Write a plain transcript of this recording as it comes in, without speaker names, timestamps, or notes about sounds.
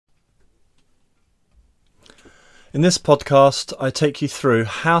In this podcast, I take you through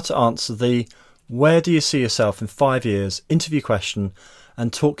how to answer the "Where do you see yourself in 5 years?" interview question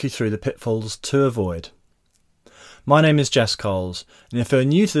and talk you through the pitfalls to avoid. My name is Jess Coles, and if you're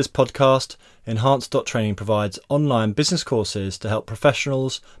new to this podcast, Enhanced.Training provides online business courses to help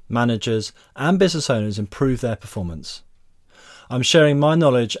professionals, managers and business owners improve their performance. I'm sharing my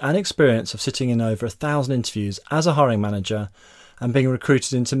knowledge and experience of sitting in over 1,000 interviews as a hiring manager and being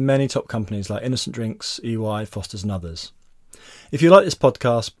recruited into many top companies like Innocent Drinks, EY, Foster's and others. If you like this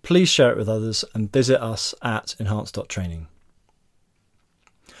podcast, please share it with others and visit us at Enhanced.Training.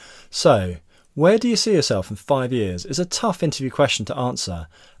 So, where do you see yourself in 5 years is a tough interview question to answer,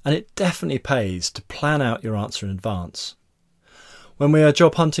 and it definitely pays to plan out your answer in advance. When we are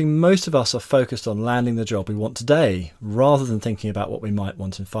job hunting, most of us are focused on landing the job we want today rather than thinking about what we might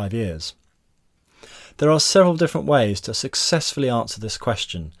want in 5 years. There are several different ways to successfully answer this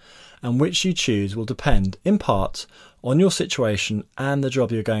question, and which you choose will depend, in part, on your situation and the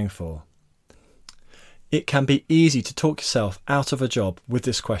job you're going for. It can be easy to talk yourself out of a job with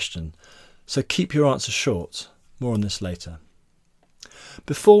this question, so keep your answer short. More on this later.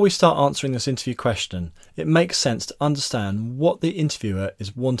 Before we start answering this interview question, it makes sense to understand what the interviewer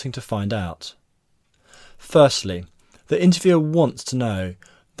is wanting to find out. Firstly, the interviewer wants to know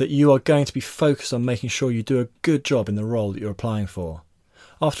that you are going to be focused on making sure you do a good job in the role that you're applying for.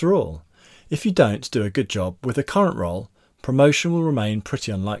 After all, if you don't do a good job with the current role, promotion will remain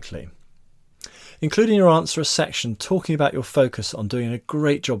pretty unlikely. Include in your answer a section talking about your focus on doing a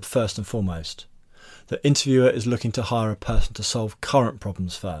great job first and foremost. The interviewer is looking to hire a person to solve current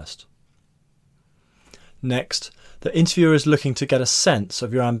problems first. Next, the interviewer is looking to get a sense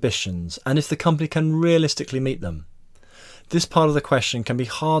of your ambitions and if the company can realistically meet them. This part of the question can be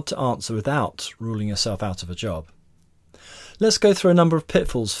hard to answer without ruling yourself out of a job. Let's go through a number of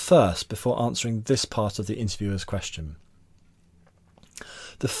pitfalls first before answering this part of the interviewer's question.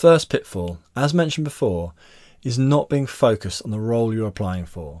 The first pitfall, as mentioned before, is not being focused on the role you're applying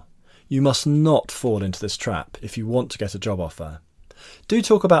for. You must not fall into this trap if you want to get a job offer. Do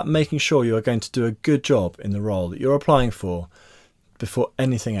talk about making sure you are going to do a good job in the role that you're applying for before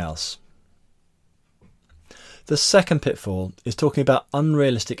anything else. The second pitfall is talking about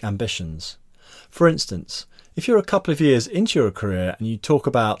unrealistic ambitions. For instance, if you're a couple of years into your career and you talk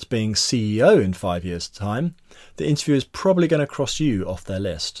about being CEO in 5 years' time, the interviewer is probably going to cross you off their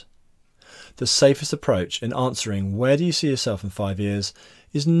list. The safest approach in answering where do you see yourself in 5 years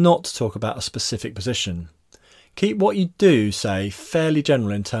is not to talk about a specific position. Keep what you do say fairly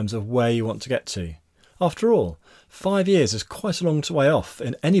general in terms of where you want to get to. After all, 5 years is quite a long way off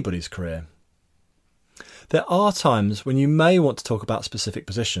in anybody's career. There are times when you may want to talk about specific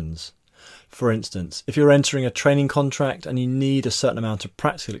positions. For instance, if you're entering a training contract and you need a certain amount of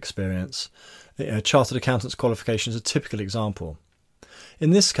practical experience, a chartered accountant's qualification is a typical example.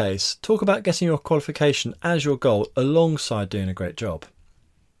 In this case, talk about getting your qualification as your goal alongside doing a great job.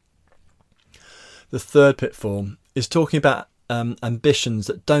 The third pitfall is talking about ambitions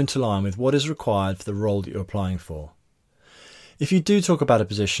that don't align with what is required for the role that you're applying for. If you do talk about a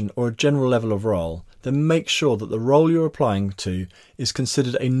position or a general level of role, then make sure that the role you're applying to is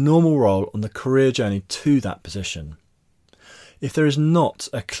considered a normal role on the career journey to that position. If there is not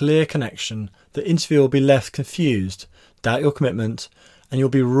a clear connection, the interviewer will be left confused, doubt your commitment, and you'll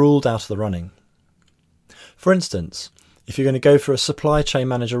be ruled out of the running. For instance, if you're going to go for a supply chain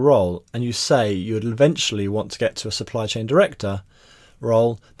manager role and you say you would eventually want to get to a supply chain director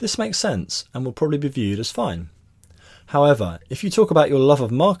role, this makes sense and will probably be viewed as fine. However, if you talk about your love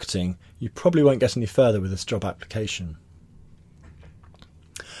of marketing, you probably won't get any further with this job application.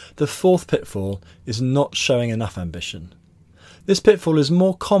 The fourth pitfall is not showing enough ambition. This pitfall is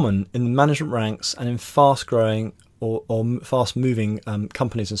more common in the management ranks and in fast-growing or fast-moving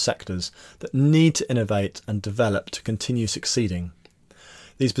companies and sectors that need to innovate and develop to continue succeeding.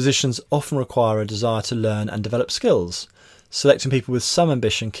 These positions often require a desire to learn and develop skills. Selecting people with some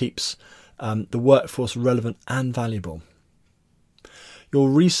ambition keeps the workforce relevant and valuable. Your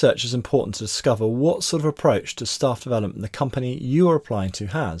research is important to discover what sort of approach to staff development the company you are applying to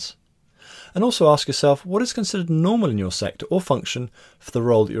has. And also ask yourself what is considered normal in your sector or function for the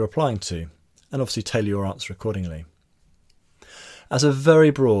role that you're applying to, and obviously tailor your answer accordingly. As a very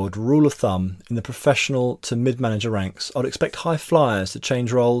broad rule of thumb, in the professional to mid-manager ranks, I'd expect high flyers to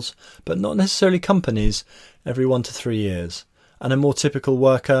change roles, but not necessarily companies, every 1 to 3 years, and a more typical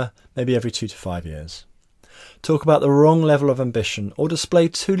worker maybe every 2 to 5 years. Talk about the wrong level of ambition or display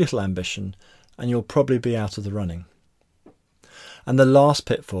too little ambition and you'll probably be out of the running. And the last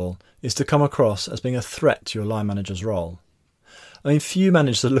pitfall is to come across as being a threat to your line manager's role. I mean, few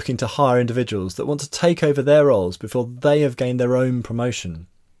managers are looking to hire individuals that want to take over their roles before they have gained their own promotion.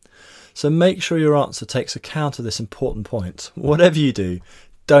 So make sure your answer takes account of this important point. Whatever you do,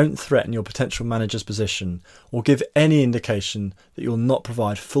 don't threaten your potential manager's position or give any indication that you'll not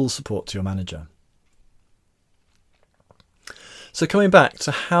provide full support to your manager. So coming back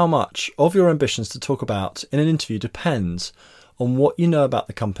to how much of your ambitions to talk about in an interview depends on what you know about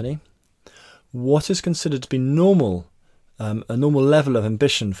the company, what is considered to be normal, a normal level of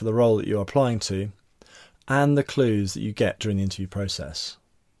ambition for the role that you're applying to, and the clues that you get during the interview process.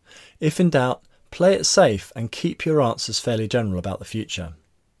 If in doubt, play it safe and keep your answers fairly general about the future.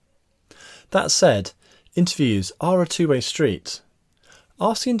 That said, interviews are a two-way street.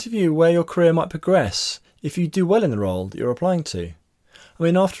 Ask the interviewer where your career might progress if you do well in the role that you're applying to. I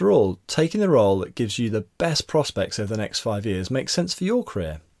mean, after all, taking the role that gives you the best prospects over the next 5 years makes sense for your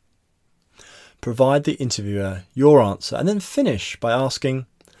career. Provide the interviewer your answer and then finish by asking,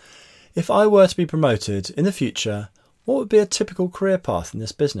 if I were to be promoted in the future, what would be a typical career path in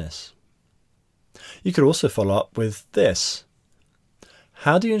this business? You could also follow up with this.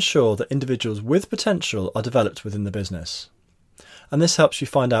 How do you ensure that individuals with potential are developed within the business? And this helps you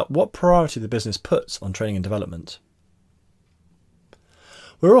find out what priority the business puts on training and development.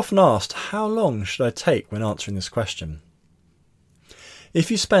 We're often asked, how long should I take when answering this question? If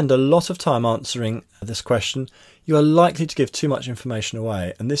you spend a lot of time answering this question, you are likely to give too much information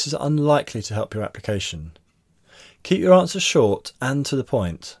away, and this is unlikely to help your application. Keep your answers short and to the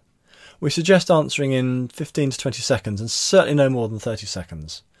point. We suggest answering in 15 to 20 seconds and certainly no more than 30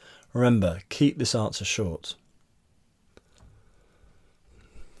 seconds. Remember, keep this answer short.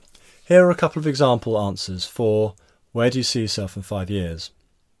 Here are a couple of example answers for where do you see yourself in 5 years?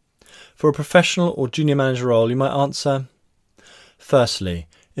 For a professional or junior manager role, you might answer, firstly,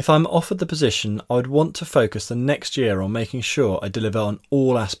 if I'm offered the position, I would want to focus the next year on making sure I deliver on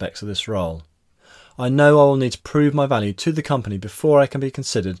all aspects of this role. I know I will need to prove my value to the company before I can be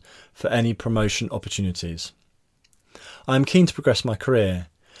considered for any promotion opportunities. I am keen to progress my career.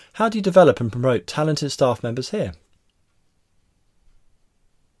 How do you develop and promote talented staff members here?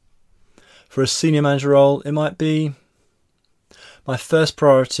 For a senior manager role, it might be, my first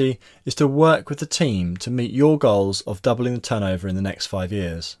priority is to work with the team to meet your goals of doubling the turnover in the next 5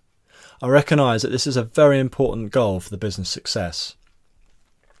 years. I recognise that this is a very important goal for the business success.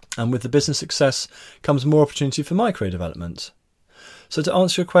 And with the business success comes more opportunity for my career development. So to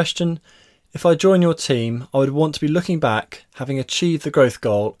answer your question, if I join your team, I would want to be looking back, having achieved the growth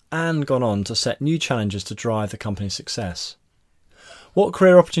goal and gone on to set new challenges to drive the company's success. What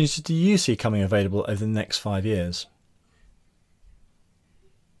career opportunities do you see coming available over the next 5 years?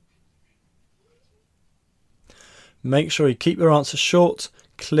 Make sure you keep your answer short,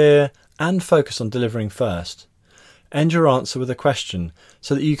 clear, and focused on delivering first. End your answer with a question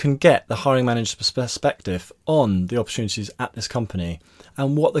so that you can get the hiring manager's perspective on the opportunities at this company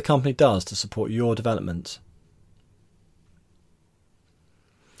and what the company does to support your development.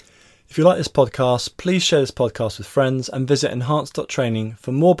 If you like this podcast, please share this podcast with friends and visit enhance.training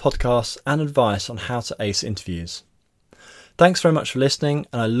for more podcasts and advice on how to ace interviews. Thanks very much for listening,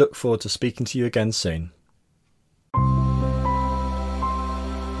 and I look forward to speaking to you again soon.